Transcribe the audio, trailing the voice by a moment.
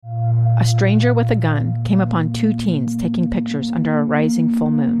a stranger with a gun came upon two teens taking pictures under a rising full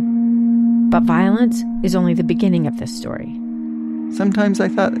moon. But violence is only the beginning of this story. Sometimes I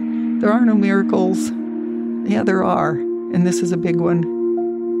thought, there are no miracles. Yeah, there are, and this is a big one.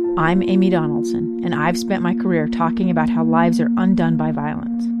 I'm Amy Donaldson, and I've spent my career talking about how lives are undone by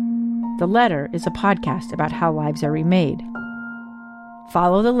violence. The Letter is a podcast about how lives are remade.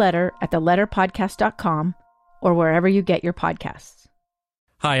 Follow The Letter at theletterpodcast.com or wherever you get your podcasts.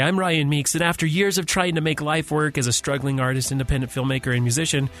 Hi, I'm Ryan Meeks, and after years of trying to make life work as a struggling artist, independent filmmaker, and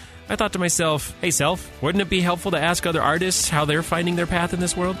musician, I thought to myself, hey self, wouldn't it be helpful to ask other artists how they're finding their path in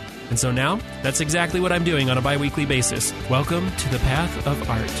this world? And so now, that's exactly what I'm doing on a bi-weekly basis. Welcome to the Path of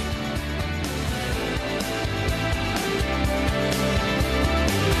Art.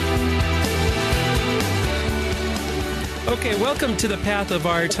 Okay, welcome to the Path of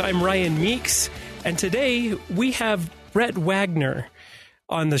Art. I'm Ryan Meeks, and today we have Brett Wagner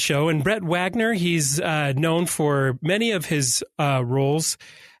on the show. And Brett Wagner, he's known for many of his roles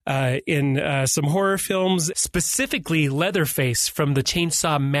in some horror films, specifically Leatherface from the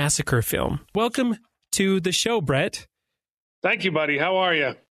Chainsaw Massacre film. Welcome to the show, Brett. Thank you, buddy. How are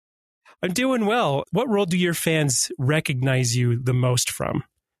you? I'm doing well. What role do your fans recognize you the most from?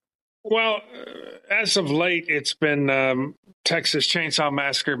 Well, as of late, it's been Texas Chainsaw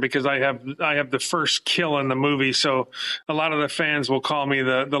Massacre because I have the first kill in the movie. So a lot of the fans will call me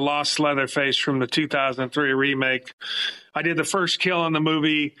the lost Leatherface from the 2003 remake. I did the first kill in the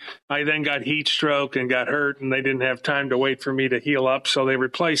movie. I then got heat stroke and got hurt, and they didn't have time to wait for me to heal up, so they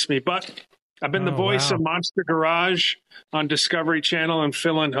replaced me. But I've been the voice of Monster Garage on Discovery Channel and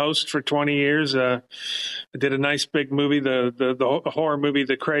fill-in host for 20 years. I did a nice big movie, the horror movie,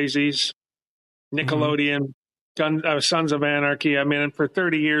 The Crazies, Nickelodeon, Sons of Anarchy. I mean, for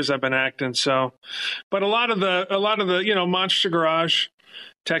 30 years I've been acting. So, but a lot of the Monster Garage,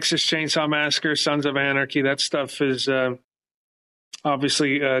 Texas Chainsaw Massacre, Sons of Anarchy, that stuff is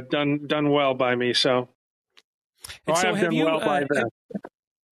obviously done well by me. So, and so have you?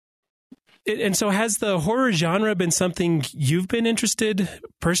 And so has the horror genre been something you've been interested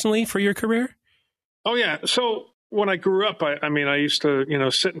personally for your career? Oh, yeah. So when I grew up, I used to,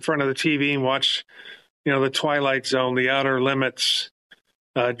 sit in front of the TV and watch, The Twilight Zone, The Outer Limits,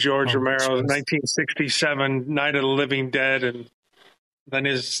 George Romero's 1967 Night of the Living Dead, and then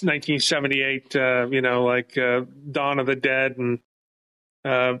his 1978, Dawn of the Dead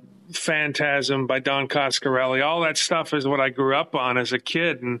and Phantasm by Don Coscarelli. All that stuff is what I grew up on as a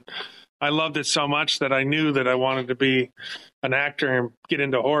kid, and I loved it so much that I knew that I wanted to be an actor and get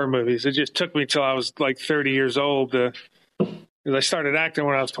into horror movies. It just took me till I was like 30 years old. I started acting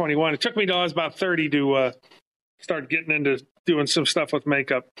when I was 21. It took me till I was about 30 to start getting into doing some stuff with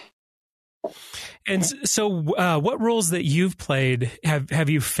makeup. And so what roles that you've played have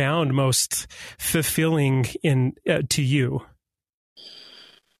you found most fulfilling to you?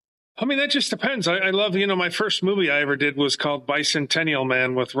 I mean, that just depends. I love, my first movie I ever did was called Bicentennial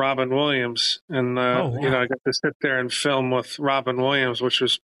Man with Robin Williams. And, I got to sit there and film with Robin Williams, which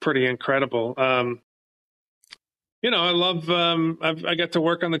was pretty incredible. I love, I got to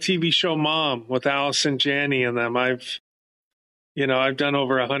work on the TV show Mom with Allison Janney and them. I've done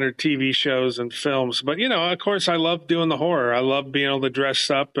over 100 TV shows and films, but, of course I love doing the horror. I love being able to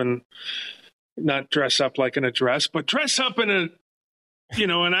dress up and not dress up like in a dress, but dress up in an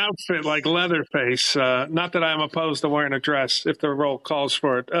outfit like Leatherface. Not that I'm opposed to wearing a dress if the role calls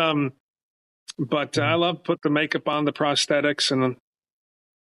for it. But I love put the makeup on, the prosthetics, and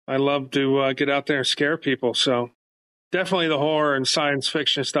I love to get out there and scare people. So definitely the horror and science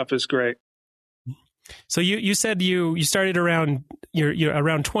fiction stuff is great. So you said you started around you're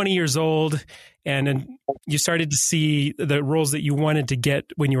around 20 years old, and then you started to see the roles that you wanted to get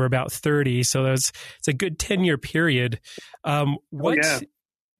when you were about 30. So it's a good 10-year period. What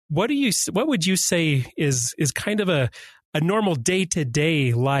would you say is kind of a normal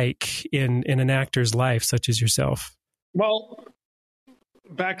day-to-day like in an actor's life, such as yourself? Well,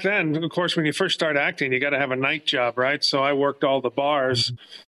 back then, of course, when you first start acting, you got to have a night job, right? So I worked all the bars.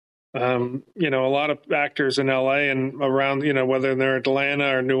 A lot of actors in LA and around, whether they're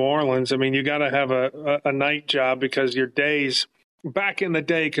Atlanta or New Orleans, you got to have a night job because your days back in the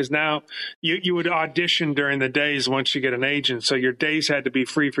day, because now you would audition during the days once you get an agent. So your days had to be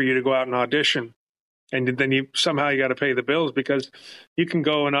free for you to go out and audition. And then you got to pay the bills because you can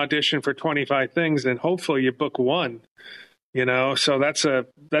go and audition for 25 things and hopefully you book one, so that's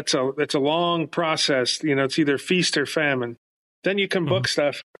a long process. It's either feast or famine. Then you can book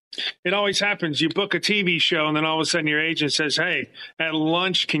stuff. It always happens. You book a TV show and then all of a sudden your agent says, hey, at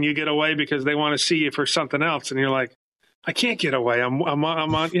lunch, can you get away because they want to see you for something else? And you're like, I can't get away. I'm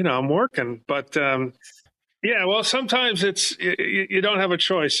on, I'm working, but, yeah, well, sometimes you don't have a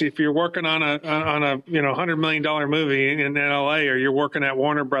choice. If you're working on a $100 million movie in LA, or you're working at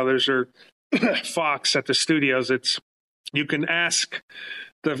Warner Brothers or Fox at the studios, you can ask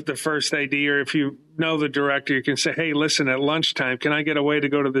the first AD, or if you know the director, you can say, "Hey, listen, at lunchtime, can I get away to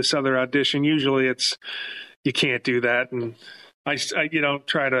go to this other audition?" Usually, you can't do that, and I don't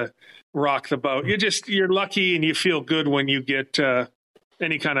try to rock the boat. You're lucky, and you feel good when you get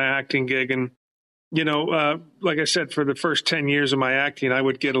any kind of acting gig. And like I said, for the first 10 years of my acting, I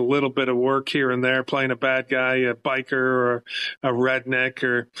would get a little bit of work here and there, playing a bad guy, a biker, or a redneck,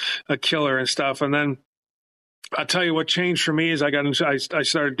 or a killer and stuff. And then I'll tell you what changed for me is I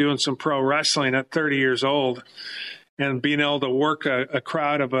started doing some pro wrestling at 30 years old, and being able to work a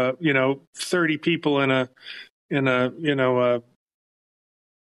crowd of 30 people in a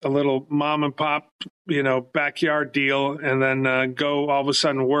little mom and pop, backyard deal, and then go all of a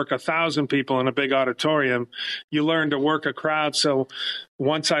sudden work 1,000 people in a big auditorium. You learn to work a crowd. So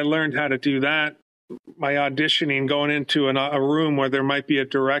once I learned how to do that, my auditioning, going into a room where there might be a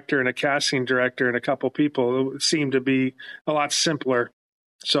director and a casting director and a couple people, it seemed to be a lot simpler.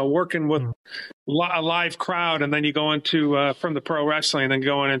 So working with a live crowd, and then you go into from the pro wrestling, and then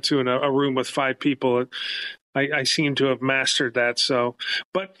going into a room with 5 people, I seem to have mastered that. So,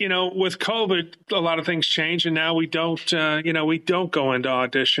 but with COVID, a lot of things change, and now we don't go into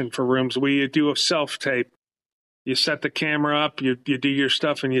audition for rooms. We do a self tape. You set the camera up, you do your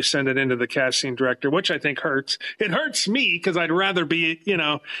stuff, and you send it into the casting director, which I think hurts. It hurts me because I'd rather be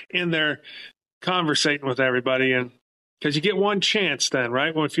in there conversating with everybody, and because you get one chance then,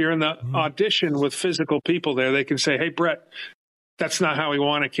 right? Well, if you're in the audition with physical people there, they can say, "Hey, Brett, that's not how we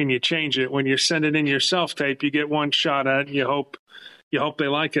want it. Can you change it?" When you're sending in your self-tape, you get one shot at it, and you hope they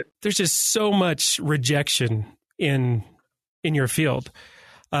like it. There's just so much rejection in your field,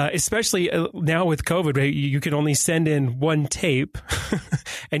 especially now with COVID. Right? You can only send in one tape,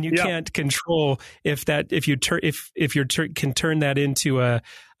 and you can't control if you can turn that into a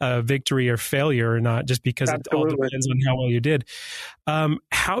victory or failure or not, just because it all depends on how well you did.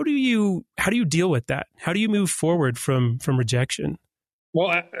 How do you deal with that? How do you move forward from rejection?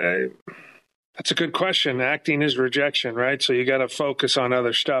 Well, that's a good question. Acting is rejection, right? So you got to focus on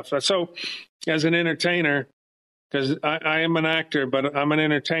other stuff. So as an entertainer, because I am an actor, but I'm an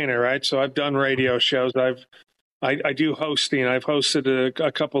entertainer, right? So I've done radio shows. I do hosting. I've hosted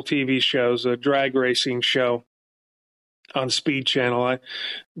a couple TV shows, a drag racing show on Speed Channel,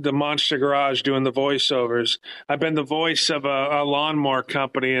 the Monster Garage, doing the voiceovers. I've been the voice of a lawnmower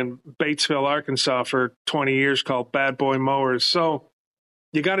company in Batesville, Arkansas for 20 years called Bad Boy Mowers. So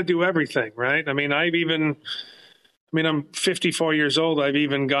you got to do everything, right? I mean, I'm 54 years old. I've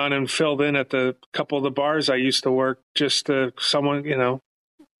even gone and filled in at the couple of the bars I used to work, just someone,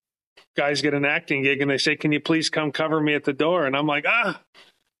 guys get an acting gig and they say, "Can you please come cover me at the door?" And I'm like,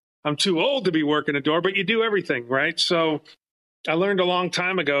 I'm too old to be working a door, but you do everything, right? So I learned a long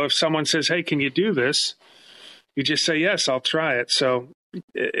time ago, if someone says, "Hey, can you do this?" You just say, "Yes, I'll try it." So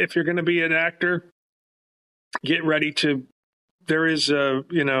if you're going to be an actor, get ready to, there is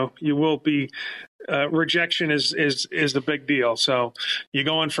you will be, rejection is the big deal. So you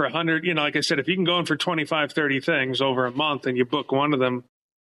go in for 100, like I said, if you can go in for 25, 30 things over a month and you book one of them,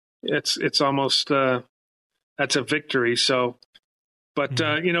 it's almost, that's a victory. So, but,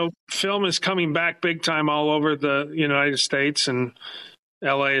 film is coming back big time all over the United States, and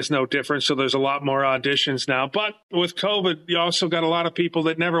LA is no different. So there's a lot more auditions now. But with COVID, you also got a lot of people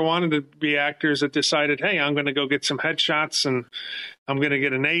that never wanted to be actors that decided, "Hey, I'm going to go get some headshots and I'm going to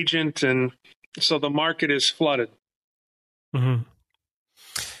get an agent." And so the market is flooded. Mm-hmm.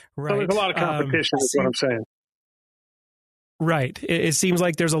 Right. So there's a lot of competition is what I'm saying. Right. It seems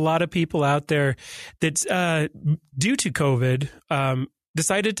like there's a lot of people out there that, due to COVID,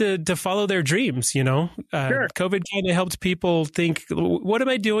 decided to follow their dreams. Sure. COVID kind of helped people think, what am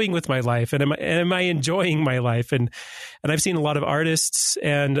I doing with my life? And am I enjoying my life? And I've seen a lot of artists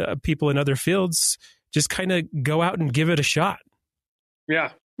and people in other fields just kind of go out and give it a shot.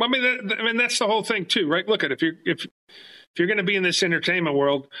 Yeah. Well, I mean, that's the whole thing too, right? Look at if you're going to be in this entertainment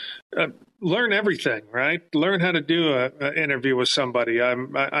world, learn everything, right? Learn how to do an interview with somebody. I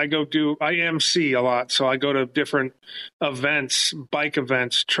MC a lot, so I go to different events, bike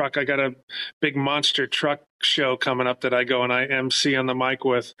events, truck. I got a big monster truck show coming up that I go and I MC on the mic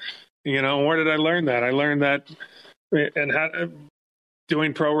with. Where did I learn that? I learned that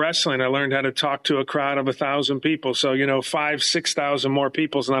doing pro wrestling. I learned how to talk to a crowd of 1,000 people. So 5,000-6,000 more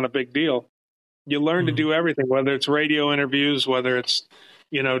people is not a big deal. You learn to do everything, whether it's radio interviews, whether it's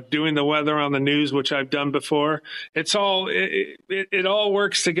doing the weather on the news, which I've done before. It all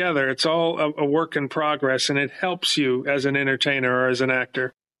works together. It's all a work in progress, and it helps you as an entertainer or as an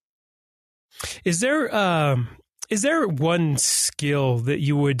actor. Is there one skill that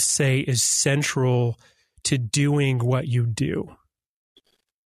you would say is central to doing what you do?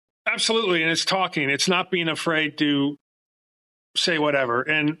 Absolutely. And it's talking. It's not being afraid to say whatever.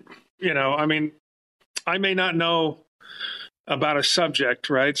 And, I may not know about a subject,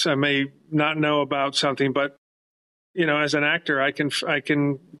 right? So I may not know about something, but, as an actor, I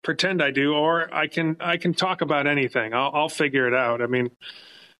can pretend I do, or I can talk about anything. I'll figure it out. I mean,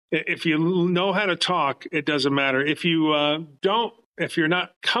 if you know how to talk, it doesn't matter. If you if you're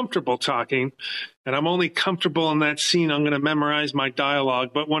not comfortable talking, and I'm only comfortable in that scene, I'm going to memorize my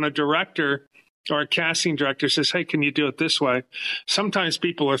dialogue. But when a director or a casting director says, "Hey, can you do it this way?" Sometimes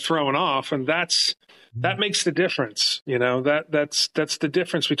people are thrown off, and that makes the difference. That's the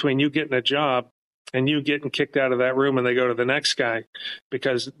difference between you getting a job and you getting kicked out of that room and they go to the next guy,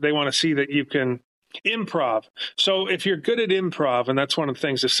 because they want to see that you can improv. So if you're good at improv, and that's one of the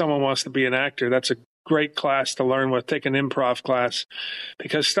things, if someone wants to be an actor, that's a great class to learn with. Take an improv class,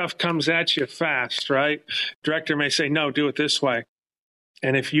 because stuff comes at you fast, right? Director may say, "No, do it this way."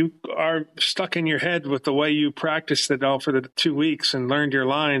 And if you are stuck in your head with the way you practiced it all for the 2 weeks and learned your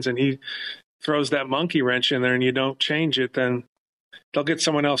lines, and he throws that monkey wrench in there and you don't change it, then they'll get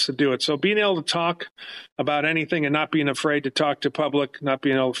someone else to do it. So being able to talk about anything and not being afraid to talk to public, not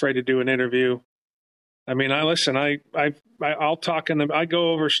being afraid to do an interview. I mean, I'll talk I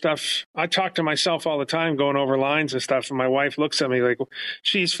go over stuff. I talk to myself all the time, going over lines and stuff. And my wife looks at me like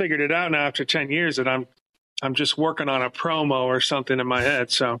she's figured it out now after 10 years that I'm just working on a promo or something in my head.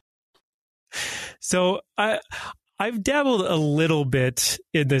 So I've dabbled a little bit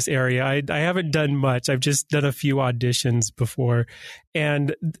in this area. I haven't done much. I've just done a few auditions before.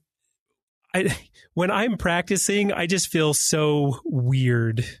 And when I'm practicing, I just feel so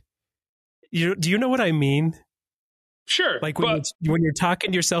weird. Do you know what I mean? Sure. Like when you're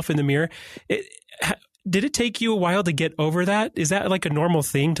talking to yourself in the mirror, did it take you a while to get over that? Is that like a normal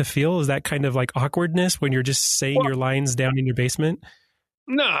thing to feel? Is that kind of like awkwardness when you're just saying your lines down in your basement?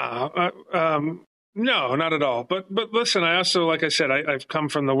 No, not at all. But listen, I also, like I said, I've come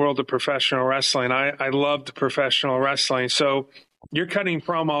from the world of professional wrestling. I loved professional wrestling. So you're cutting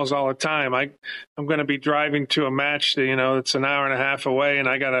promos all the time. I'm going to be driving to a match that, it's an hour and a half away, and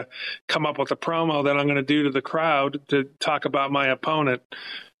I got to come up with a promo that I'm going to do to the crowd to talk about my opponent,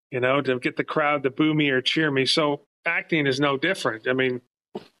 to get the crowd to boo me or cheer me. So acting is no different. I mean,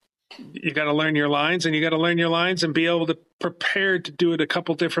 you got to learn your lines, and you got to learn your lines and be able to prepare to do it a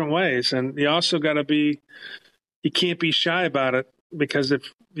couple different ways. And you also got to you can't be shy about it, because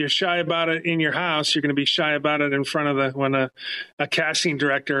if you're shy about it in your house, you're going to be shy about it in front of when a casting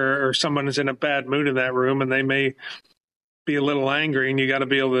director or someone is in a bad mood in that room, and they may be a little angry, and you got to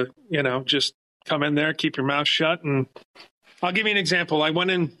be able to, just come in there, keep your mouth shut. And I'll give you an example.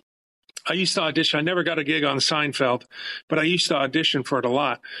 I used to audition. I never got a gig on Seinfeld, but I used to audition for it a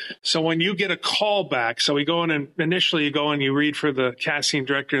lot. So when you get a call back, so we go in and initially you go and you read for the casting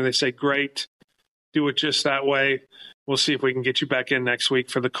director, and they say, "Great, do it just that way. We'll see if we can get you back in next week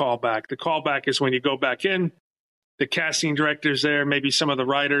for the callback." The callback is when you go back in, the casting director's there, maybe some of the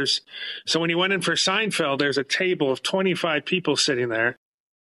writers. So when you went in for Seinfeld, there's a table of 25 people sitting there,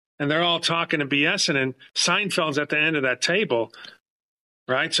 and they're all talking and BSing, and Seinfeld's at the end of that table.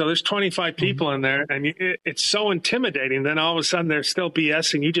 Right. So there's 25 people in there, and it's so intimidating. Then all of a sudden they're still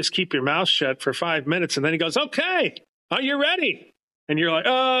BSing. You just keep your mouth shut for 5 minutes. And then he goes, "Okay, are you ready?" And you're like,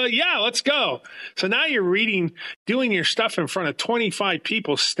 "Yeah, let's go." So now you're doing your stuff in front of 25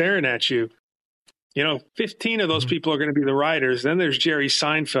 people staring at you. 15 of those people are going to be the writers. Then there's Jerry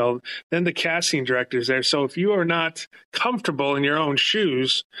Seinfeld. Then the casting director's there. So if you are not comfortable in your own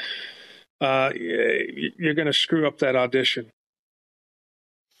shoes, you're going to screw up that audition.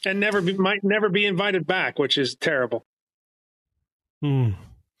 And might never be invited back, which is terrible. And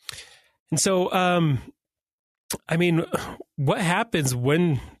so, I mean, what happens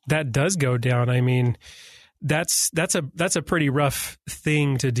when that does go down? I mean, that's a pretty rough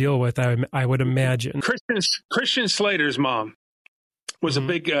thing to deal with, I would imagine. Christian Slater's mom was a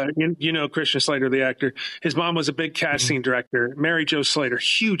big, Christian Slater, the actor. His mom was a big casting director, Mary Jo Slater,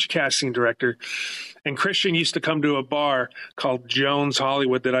 huge casting director. And Christian used to come to a bar called Jones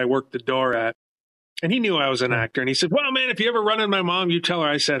Hollywood that I worked the door at. And he knew I was an actor. And he said, "Well, man, if you ever run into my mom, you tell her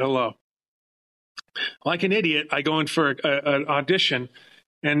I said hello." Like an idiot, I go in for an audition,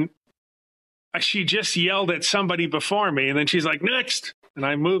 and she just yelled at somebody before me. And then she's like, "Next." And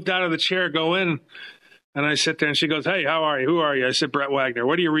I moved out of the chair, go in. And I sit there and she goes, "Hey, how are you? Who are you?" I said, "Brett Wagner."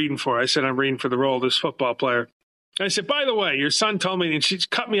 "What are you reading for?" I said, "I'm reading for the role of this football player." I said, "By the way, your son told me," and she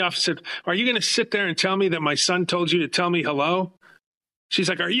cut me off and said, "Are you going to sit there and tell me that my son told you to tell me hello?" She's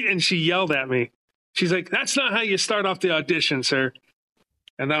like, "Are you?" And she yelled at me. She's like, "That's not how you start off the audition, sir."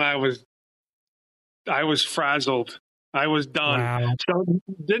 And then I was frazzled. I was done. Wow. So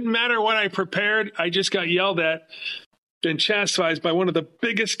it didn't matter what I prepared. I just got yelled at and chastised by one of the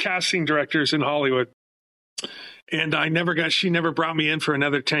biggest casting directors in Hollywood. And she never brought me in for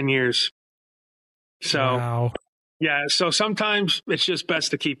another 10 years. So, wow. Yeah. So sometimes it's just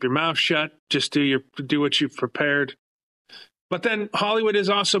best to keep your mouth shut. Just do what you've prepared. But then Hollywood is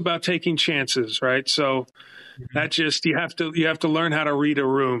also about taking chances, right? So that just, you have to learn how to read a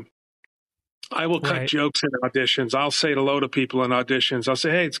room. I will cut jokes in auditions. I'll say hello to people in auditions. I'll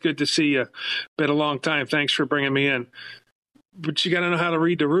say, "Hey, it's good to see you. Been a long time. Thanks for bringing me in." But you got to know how to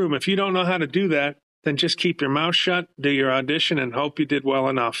read the room. If you don't know how to do that, then just keep your mouth shut, do your audition, and hope you did well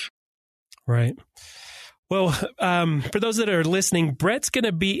enough. Right. Well, for those that are listening, Brett's going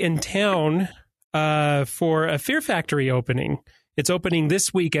to be in town for a Fear Factory opening. It's opening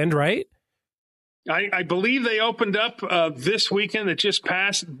this weekend, right? I believe they opened up this weekend that just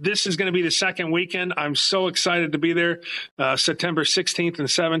passed. This is going to be the second weekend. I'm so excited to be there, September 16th and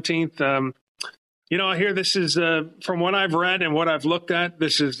 17th. I hear this is, from what I've read and what I've looked at,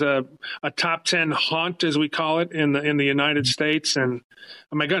 this is a top 10 haunt, as we call it, in the United States. And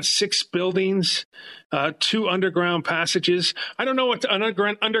oh my God, 6 buildings, 2 underground passages. I don't know what the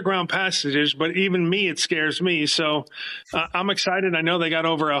underground passage is, but even me, it scares me. So I'm excited. I know they got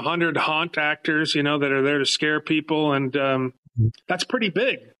over 100 haunt actors, that are there to scare people. And that's pretty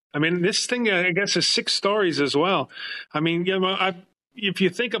big. I mean, this thing, I guess, is 6 stories as well. I mean, if you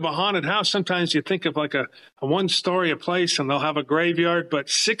think of a haunted house, sometimes you think of like a 1-story place and they'll have a graveyard, but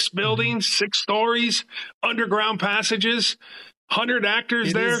 6 buildings, 6 stories, underground passages, 100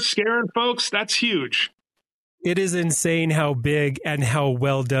 actors there scaring folks. That's huge. It is insane how big and how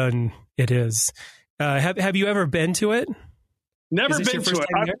well done it is. Have you ever been to it? Never been to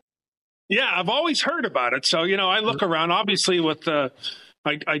it. I've always heard about it. So, I look around, obviously with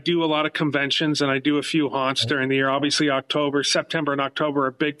I do a lot of conventions and I do a few haunts during the year. Obviously, September and October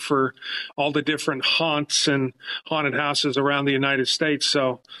are big for all the different haunts and haunted houses around the United States.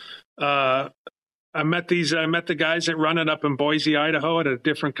 So I met the guys that run it up in Boise, Idaho at a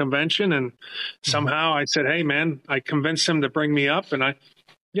different convention. And somehow I said, "Hey, man," I convinced them to bring me up. And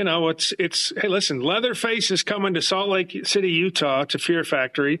hey, listen, Leatherface is coming to Salt Lake City, Utah to Fear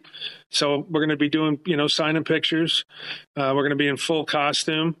Factory. So we're going to be doing, signing pictures. We're going to be in full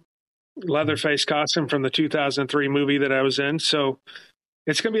costume, Leatherface costume from the 2003 movie that I was in. So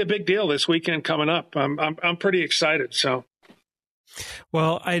it's going to be a big deal this weekend coming up. I'm pretty excited. So.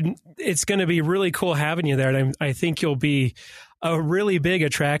 Well, it's going to be really cool having you there. And I think you'll be a really big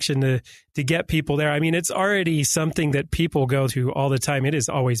attraction to get people there. I mean, it's already something that people go to all the time. It is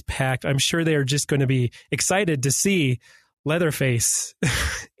always packed. I'm sure they're just going to be excited to see Leatherface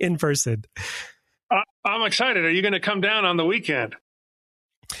in person. I'm excited. Are you going to come down on the weekend?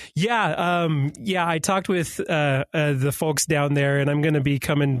 Yeah. I talked with the folks down there, and I'm going to be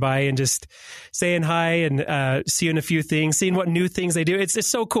coming by and just saying hi and seeing a few things, seeing what new things they do. It's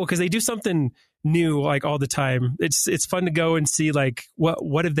so cool because they do something new like all the time. It's fun to go and see like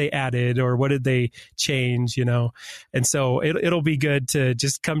what have they added or what did they change, and so it'll be good to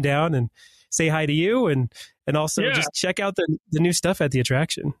just come down and say hi to you and also just check out the new stuff at the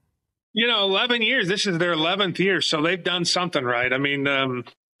attraction. 11 years. This is their 11th year, so they've done something right. I mean,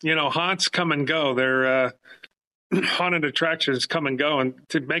 haunts come and go. They're haunted attractions come and go, and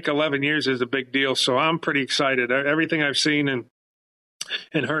to make 11 years is a big deal. So I'm pretty excited. Everything I've seen and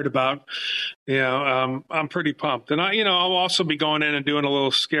heard about, I'm pretty pumped. And I'll also be going in and doing a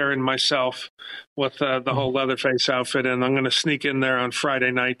little scaring myself with the whole Leatherface outfit. And I'm going to sneak in there on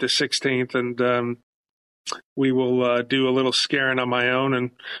Friday night, the 16th, and we will do a little scaring on my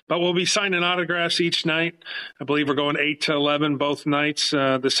own. But we'll be signing autographs each night. I believe we're going 8 to 11 both nights,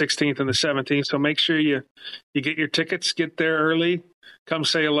 the 16th and the 17th. So make sure you get your tickets, get there early, come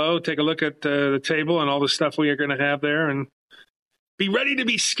say hello, take a look at the table and all the stuff we are going to have there, and be ready to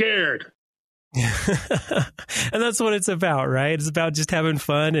be scared. And that's what it's about, right? It's about just having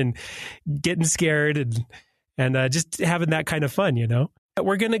fun and getting scared and just having that kind of fun,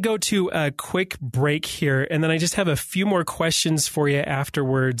 We're going to go to a quick break here, and then I just have a few more questions for you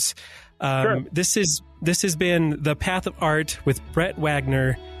afterwards. Sure. This has been The Path of Art with Brett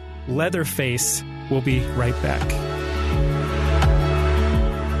Wagner, Leatherface. We'll be right back.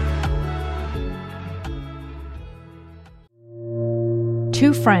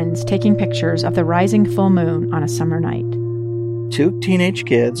 two friends taking pictures of the rising full moon on a summer night. Two teenage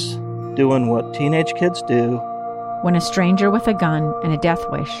kids doing what teenage kids do. When a stranger with a gun and a death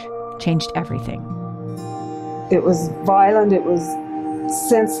wish changed everything. It was violent, it was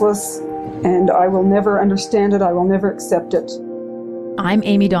senseless, and I will never understand it, I will never accept it. I'm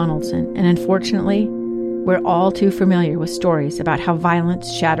Amy Donaldson, and unfortunately, we're all too familiar with stories about how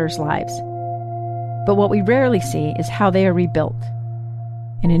violence shatters lives. But what we rarely see is how they are rebuilt.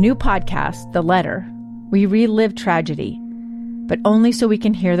 In a new podcast, The Letter, we relive tragedy, but only so we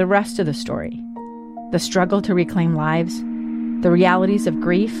can hear the rest of the story. The struggle to reclaim lives, the realities of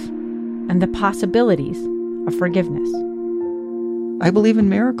grief, and the possibilities of forgiveness. I believe in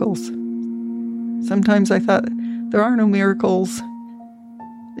miracles. Sometimes I thought, there are no miracles.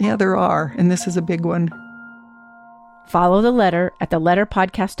 Yeah, there are, and this is a big one. Follow The Letter at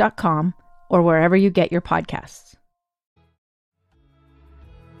theletterpodcast.com or wherever you get your podcasts.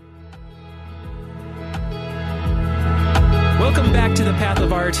 Welcome back to The Path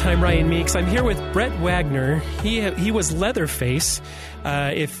of Art. I'm Ryan Meeks. I'm here with Brett Wagner. He was Leatherface.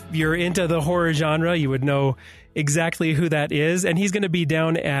 If you're into the horror genre, you would know exactly who that is. And he's going to be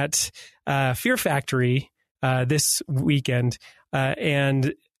down at Fear Factory this weekend.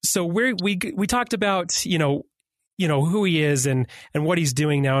 And so we talked about who he is and what he's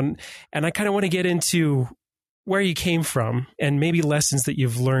doing now, and I kind of want to get into where you came from and maybe lessons that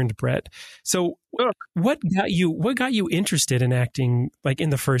you've learned, Brett. So what got you interested in acting, like, in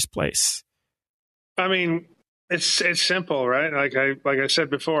the first place? I mean, it's simple, right? Like I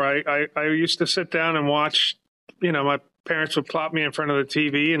said before, I used to sit down and watch, my parents would plop me in front of the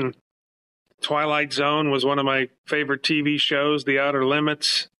TV, and Twilight Zone was one of my favorite TV shows, The Outer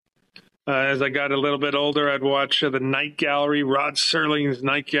Limits. As I got a little bit older, I'd watch the Night Gallery, Rod Serling's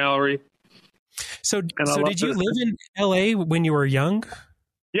Night Gallery. So did you live in L.A. when you were young?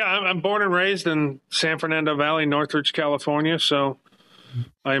 Yeah, I'm born and raised in San Fernando Valley, Northridge, California. So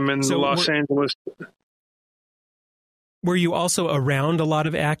I'm in Los Angeles. Were you also around a lot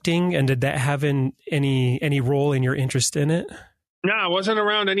of acting, and did that have any role in your interest in it? No, I wasn't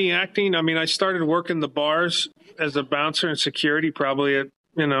around any acting. I mean, I started working the bars as a bouncer and security probably at,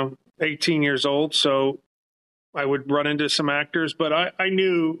 18 years old. So I would run into some actors, but I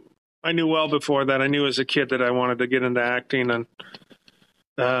knew well before that. I knew as a kid that I wanted to get into acting, and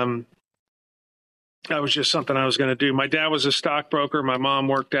that was just something I was going to do. My dad was a stockbroker. My mom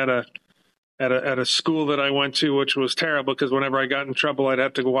worked at a school that I went to, which was terrible because whenever I got in trouble, I'd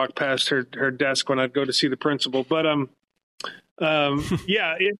have to walk past her desk when I'd go to see the principal. But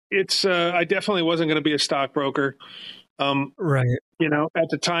yeah, I definitely wasn't going to be a stockbroker. Right. At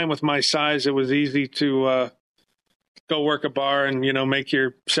the time with my size, it was easy to go work a bar and, make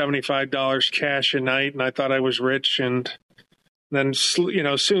your $75 cash a night. And I thought I was rich. And then,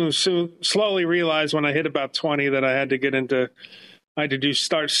 soon slowly realized when I hit about 20 that I had to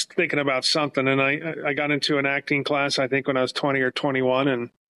start thinking about something. And I got into an acting class, I think when I was 20 or 21, and,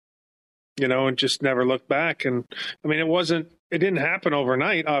 and just never looked back. And I mean, it didn't happen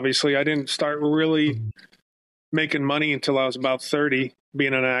overnight. Obviously, I didn't start really making money until I was about 30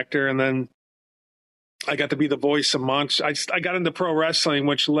 being an actor. And then I got to be the voice of Monster. I got into pro wrestling,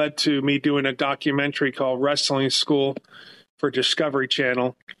 which led to me doing a documentary called Wrestling School for Discovery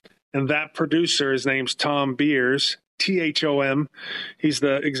Channel. And that producer, his name's Tom Beers, Thom. He's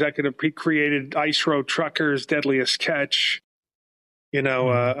the executive. He created Ice Road Truckers, Deadliest Catch,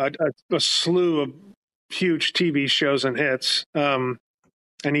 a slew of huge TV shows and hits. And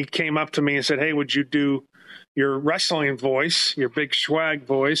he came up to me and said, "Hey, would you do your wrestling voice, your Big Schwag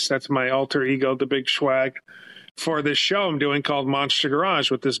voice?" That's my alter ego, the Big Schwag, for this show I'm doing called Monster Garage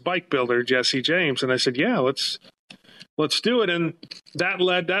with this bike builder, Jesse James. And I said, yeah, let's do it. And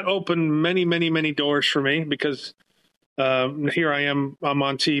that opened many, many, many doors for me because here I am, I'm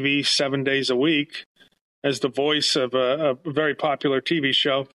on TV 7 days a week as the voice of a very popular TV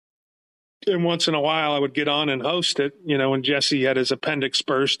show. And once in a while I would get on and host it, when Jesse had his appendix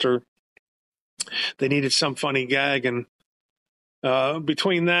burst or they needed some funny gag. And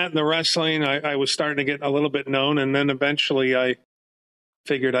between that and the wrestling, I was starting to get a little bit known. And then eventually I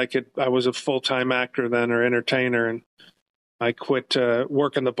figured I was a full-time actor then, or entertainer. And I quit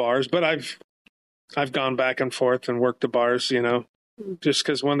working the bars, but I've gone back and forth and worked the bars, just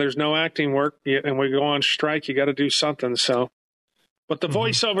because when there's no acting work and we go on strike, you got to do something. So, but the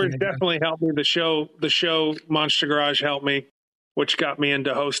voiceovers definitely helped me. The show Monster Garage helped me, which got me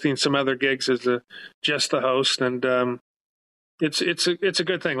into hosting some other gigs as just the host. And it's a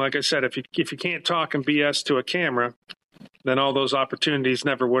good thing. Like I said, if you can't talk and BS to a camera, then all those opportunities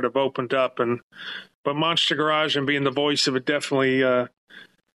never would have opened up. But Monster Garage and being the voice of it definitely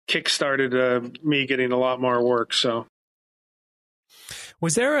kickstarted me getting a lot more work. So,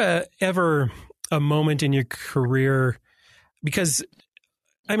 was there ever a moment in your career? Because,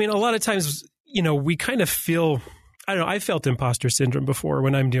 I mean, a lot of times, we kind of feel, I don't know, I felt imposter syndrome before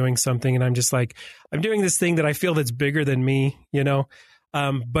when I'm doing something and I'm just like, I'm doing this thing that I feel that's bigger than me,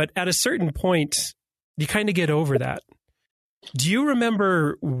 but at a certain point, you kind of get over that. Do you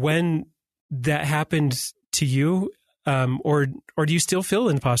remember when that happened to you? Or do you still feel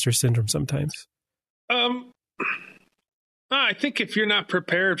imposter syndrome sometimes? I think if you're not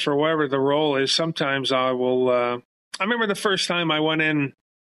prepared for whatever the role is, sometimes I will. I remember the first time I went in,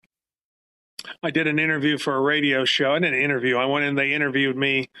 I did an interview for a radio show. I didn't interview. I went in, they interviewed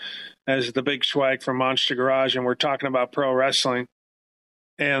me as the big swag from Monster Garage, and we're talking about pro wrestling.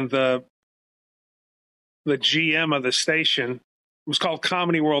 And the GM of the station was called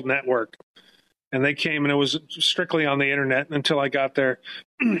Comedy World Network. And they came, and it was strictly on the internet until I got there.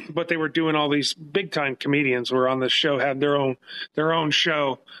 But they were doing all these big time comedians were on the show, had their own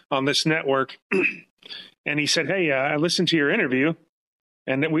show on this network. And he said, "Hey, I listened to your interview,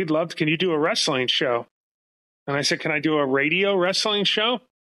 and can you do a wrestling show?" And I said, "Can I do a radio wrestling show?"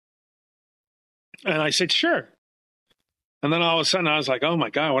 And I said, "Sure." And then all of a sudden I was like, "Oh my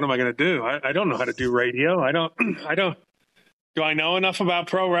God, what am I going to do? I don't know how to do radio. Do I know enough about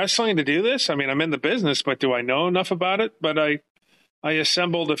pro wrestling to do this? I mean, I'm in the business, but do I know enough about it?" But I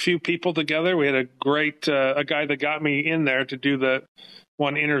assembled a few people together. We had a great a guy that got me in there to do the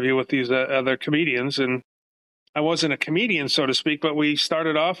one interview with these other comedians. And I wasn't a comedian, so to speak, but we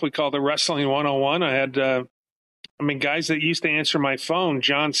started off, we called it Wrestling 101. I had, guys that used to answer my phone.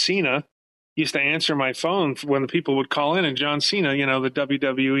 John Cena used to answer my phone when the people would call in. And John Cena, the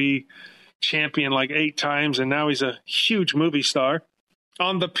WWE champion like 8 times, and now he's a huge movie star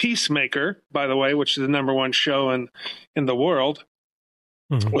on The Peacemaker, by the way, which is the #1 show in the world,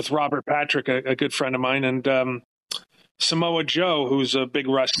 with Robert Patrick, a good friend of mine, and Samoa Joe, who's a big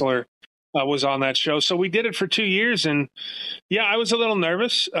wrestler, was on that show. So we did it for 2 years, and yeah, I was a little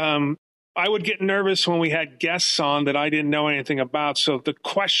nervous. I would get nervous when we had guests on that I didn't know anything about. So the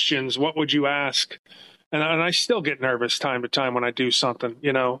questions, what would you ask? And I still get nervous time to time when I do something,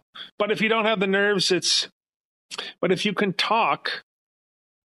 But if you don't have the nerves, but if you can talk,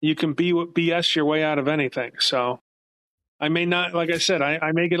 you can BS your way out of anything. So I may not, like I said,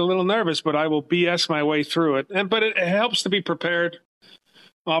 I may get a little nervous, but I will BS my way through it. But it helps to be prepared.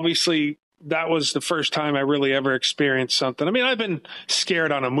 Obviously, that was the first time I really ever experienced something. I mean, I've been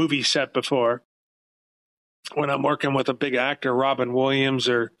scared on a movie set before when I'm working with a big actor, Robin Williams,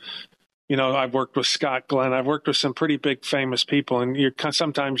 or I've worked with Scott Glenn. I've worked with some pretty big famous people, and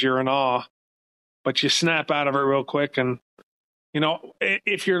sometimes you're in awe, but you snap out of it real quick. And,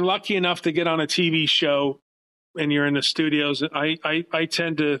 if you're lucky enough to get on a TV show and you're in the studios, I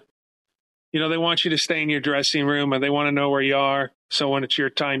tend to, they want you to stay in your dressing room and they want to know where you are. So when it's your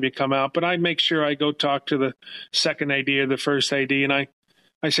time, you come out. But I make sure I go talk to the second AD or the first AD, and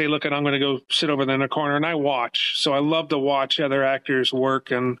I say, "Look, I'm going to go sit over there in the corner," and I watch. So I love to watch other actors work,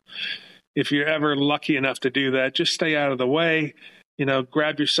 and if you're ever lucky enough to do that, just stay out of the way,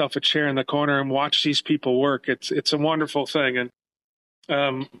 grab yourself a chair in the corner and watch these people work. It's a wonderful thing.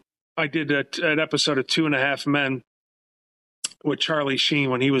 And I did an episode of 2.5 Men with Charlie Sheen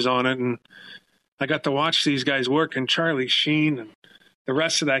when he was on it. And I got to watch these guys work, and Charlie Sheen and the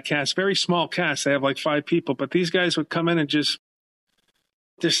rest of that cast, very small cast. They have like 5 people, but these guys would come in and just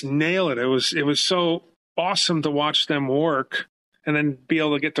nail it. It was so awesome to watch them work. And then be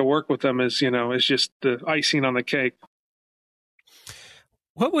able to get to work with them is just the icing on the cake.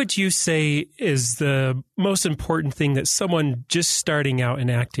 What would you say is the most important thing that someone just starting out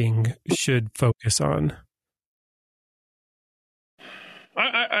in acting should focus on?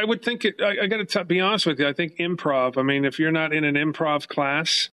 I would think I got to be honest with you. I think improv. I mean, if you're not in an improv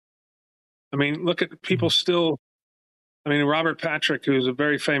class, look at people still. Robert Patrick, who's a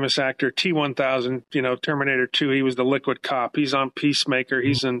very famous actor, T-1000, Terminator 2, he was the liquid cop. He's on Peacemaker.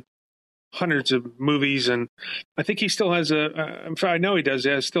 He's in hundreds of movies. And I think he still has I know he does,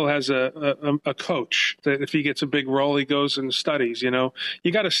 still has a coach that if he gets a big role, he goes and studies,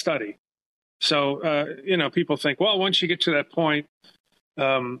 you got to study. So, people think, well, once you get to that point,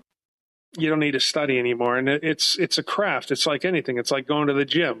 you don't need to study anymore. And it's a craft. It's like anything. It's like going to the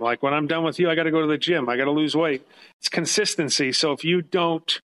gym. Like when I'm done with you, I got to go to the gym. I got to lose weight. It's consistency. So if you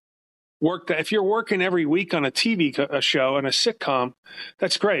don't work that, if you're working every week on a TV show and a sitcom,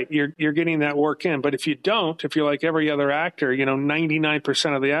 that's great. You're getting that work in. But if you don't, if you're like every other actor,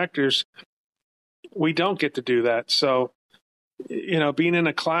 99% of the actors, we don't get to do that. So being in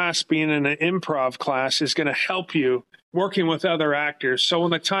a class, being in an improv class is going to help you working with other actors. So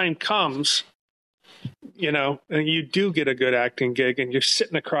when the time comes, and you do get a good acting gig and you're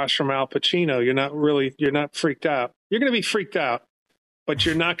sitting across from Al Pacino, you're not freaked out. You're going to be freaked out, but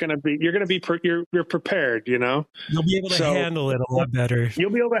you're prepared, You'll be able to handle it a lot better.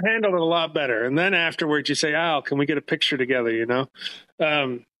 You'll be able to handle it a lot better. And then afterwards you say, Al, can we get a picture together,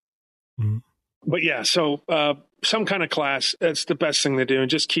 But yeah, so some kind of class, that's the best thing to do. And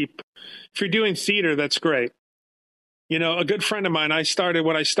just if you're doing theater, that's great. A good friend of mine,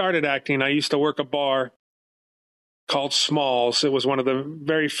 when I started acting, I used to work a bar called Smalls. It was one of the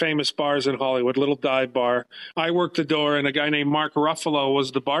very famous bars in Hollywood, little dive bar. I worked the door, and a guy named Mark Ruffalo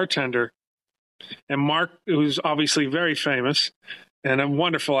was the bartender. And Mark, who's obviously very famous and a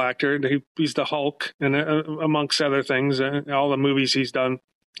wonderful actor, he's the Hulk, and amongst other things, all the movies he's done.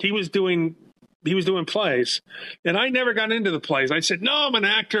 He was doing plays, and I never got into the plays. I said, no, I'm an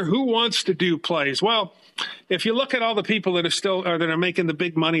actor. Who wants to do plays? Well, if you look at all the people that are making the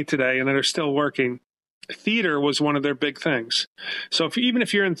big money today and that are still working, theater was one of their big things. So even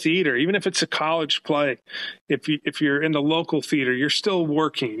if you're in theater, even if it's a college play, if you're in the local theater, you're still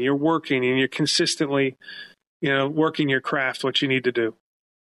working. You're working, and you're consistently, working your craft, what you need to do.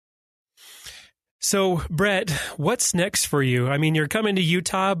 So, Brett, what's next for you? I mean, you're coming to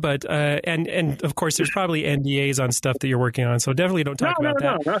Utah, but and of course, there's probably NDAs on stuff that you're working on. So definitely don't talk about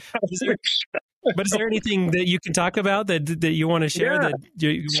that. No. But is there anything that you can talk about that you want to share that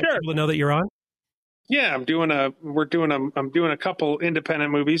you want people to know that you're on? Yeah, I'm doing a couple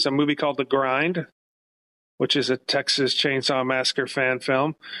independent movies. A movie called The Grind, which is a Texas Chainsaw Massacre fan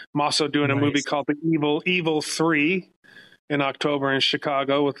film. I'm also doing a movie called The Evil 3. In October in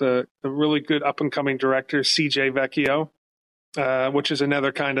Chicago with a really good up-and-coming director, CJ Vecchio, which is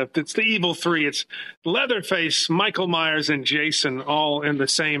another it's The Evil 3. It's Leatherface, Michael Myers, and Jason all in the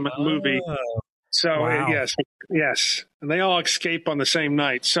same movie. So, wow. Yes. And they all escape on the same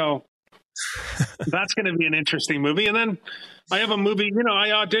night. So that's going to be an interesting movie. And then I have a movie,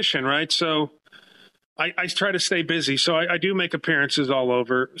 I audition, right? So I try to stay busy. So I do make appearances all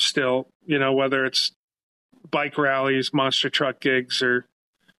over still, whether it's bike rallies, monster truck gigs, and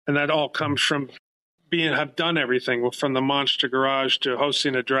that all comes from have done everything from the Monster Garage to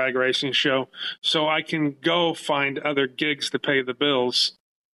hosting a drag racing show. So I can go find other gigs to pay the bills.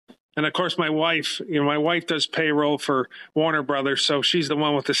 And of course, my wife does payroll for Warner Brothers. So she's the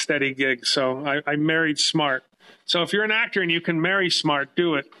one with the steady gig. So I married smart. So if you're an actor and you can marry smart,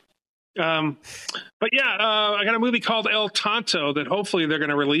 do it. But yeah, I got a movie called El Tonto that hopefully they're going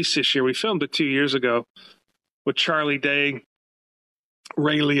to release this year. We filmed it 2 years ago with Charlie Day,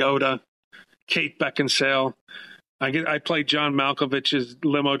 Ray Liotta, Kate Beckinsale. I played John Malkovich's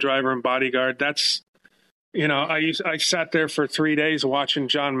limo driver and bodyguard. That's, I sat there for 3 days watching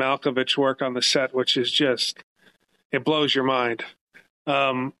John Malkovich work on the set, which is it blows your mind.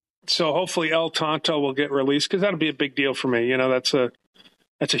 So hopefully El Tonto will get released because that'll be a big deal for me. That's a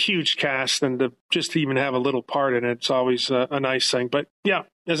huge cast, and to just even have a little part in it's always a nice thing. But yeah,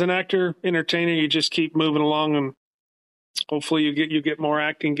 as an actor, entertainer, you just keep moving along, and hopefully you get more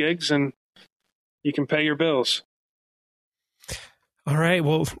acting gigs, and you can pay your bills. All right.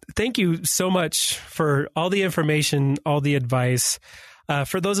 Well, thank you so much for all the information, all the advice.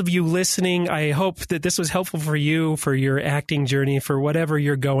 For those of you listening, I hope that this was helpful for you, for your acting journey, for whatever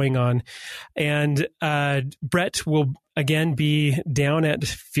you're going on. And Brett will again be down at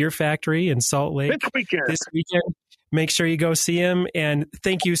Fear Factory in Salt Lake this weekend. Make sure you go see him. And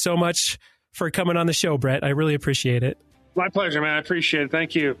thank you so much for coming on the show, Brett. I really appreciate it. My pleasure, man. I appreciate it.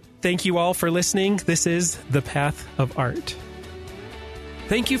 Thank you. Thank you all for listening. This is The Path of Art.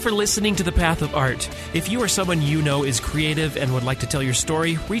 Thank you for listening to The Path of Art. If you or someone you know is creative and would like to tell your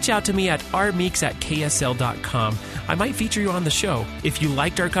story, reach out to me at rmeeks@ksl.com. I might feature you on the show. If you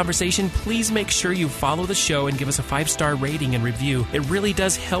liked our conversation, please make sure you follow the show and give us a 5-star rating and review. It really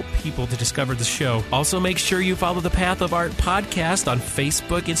does help people to discover the show. Also, make sure you follow The Path of Art podcast on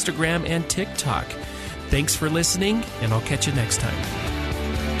Facebook, Instagram, and TikTok. Thanks for listening, and I'll catch you next time.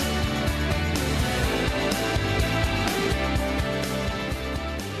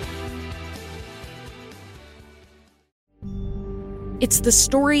 It's the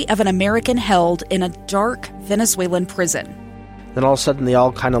story of an American held in a dark Venezuelan prison. Then all of a sudden they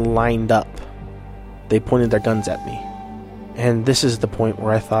all kind of lined up. They pointed their guns at me. And this is the point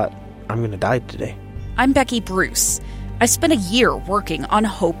where I thought, I'm going to die today. I'm Becky Bruce. I spent a year working on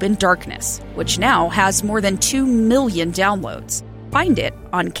Hope in Darkness, which now has more than 2 million downloads. Find it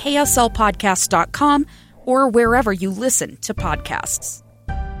on kslpodcast.com or wherever you listen to podcasts.